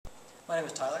My name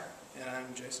is Tyler. And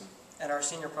I'm Jason. And our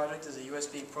senior project is a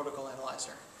USB protocol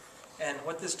analyzer. And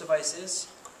what this device is,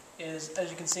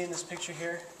 as you can see in this picture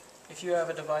here, if you have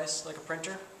a device like a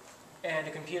printer and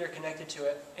a computer connected to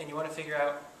it, and you want to figure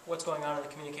out what's going on in the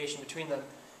communication between them,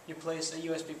 you place a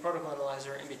USB protocol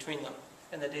analyzer in between them,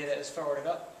 and the data is forwarded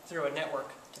up through a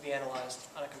network to be analyzed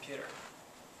on a computer.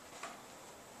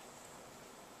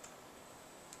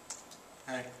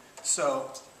 Alright,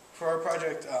 so for our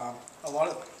project, a lot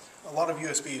of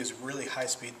USB is really high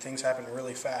speed. Things happen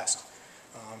really fast.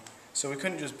 So we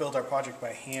couldn't just build our project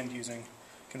by hand using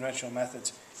conventional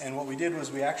methods. And what we did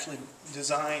was we actually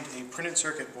designed a printed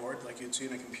circuit board like you'd see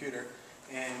in a computer.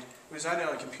 And we designed it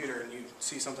on a computer, and you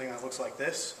see something that looks like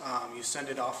this. You send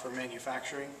it off for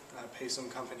manufacturing, pay some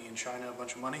company in China a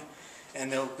bunch of money,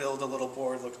 and they'll build a little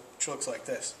board which looks like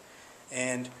this.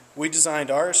 And we designed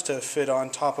ours to fit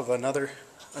on top of another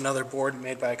board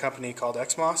made by a company called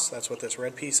XMOS. That's what this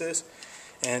red piece is.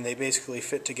 And they basically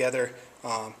fit together.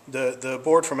 The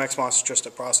board from XMOS is just a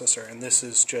processor, and this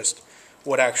is just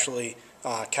what actually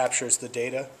captures the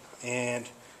data. And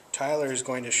Tyler is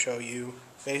going to show you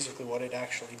basically what it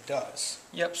actually does.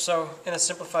 Yep, so in a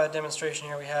simplified demonstration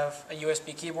here we have a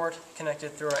USB keyboard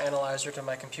connected through our analyzer to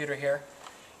my computer here.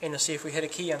 And you'll see if we hit a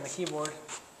key on the keyboard,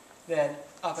 then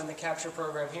up in the capture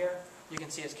program here, you can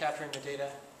see it's capturing the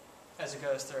data as it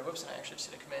goes through. Whoops, I actually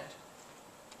just hit a command.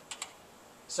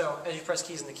 So as you press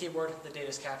keys on the keyboard, the data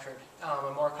is captured.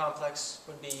 A more complex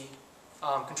would be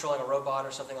controlling a robot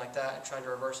or something like that and trying to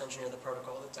reverse engineer the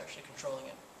protocol that's actually controlling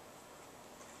it.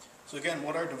 So again,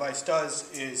 what our device does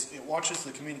is it watches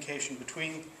the communication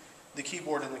between the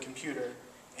keyboard and the computer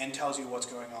and tells you what's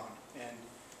going on. And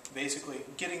basically,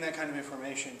 getting that kind of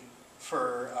information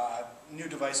for new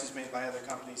devices made by other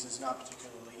companies is not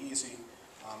particularly easy,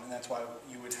 and that's why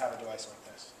you would have a device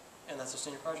like this. And that's our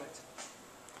senior project.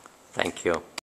 Thank you.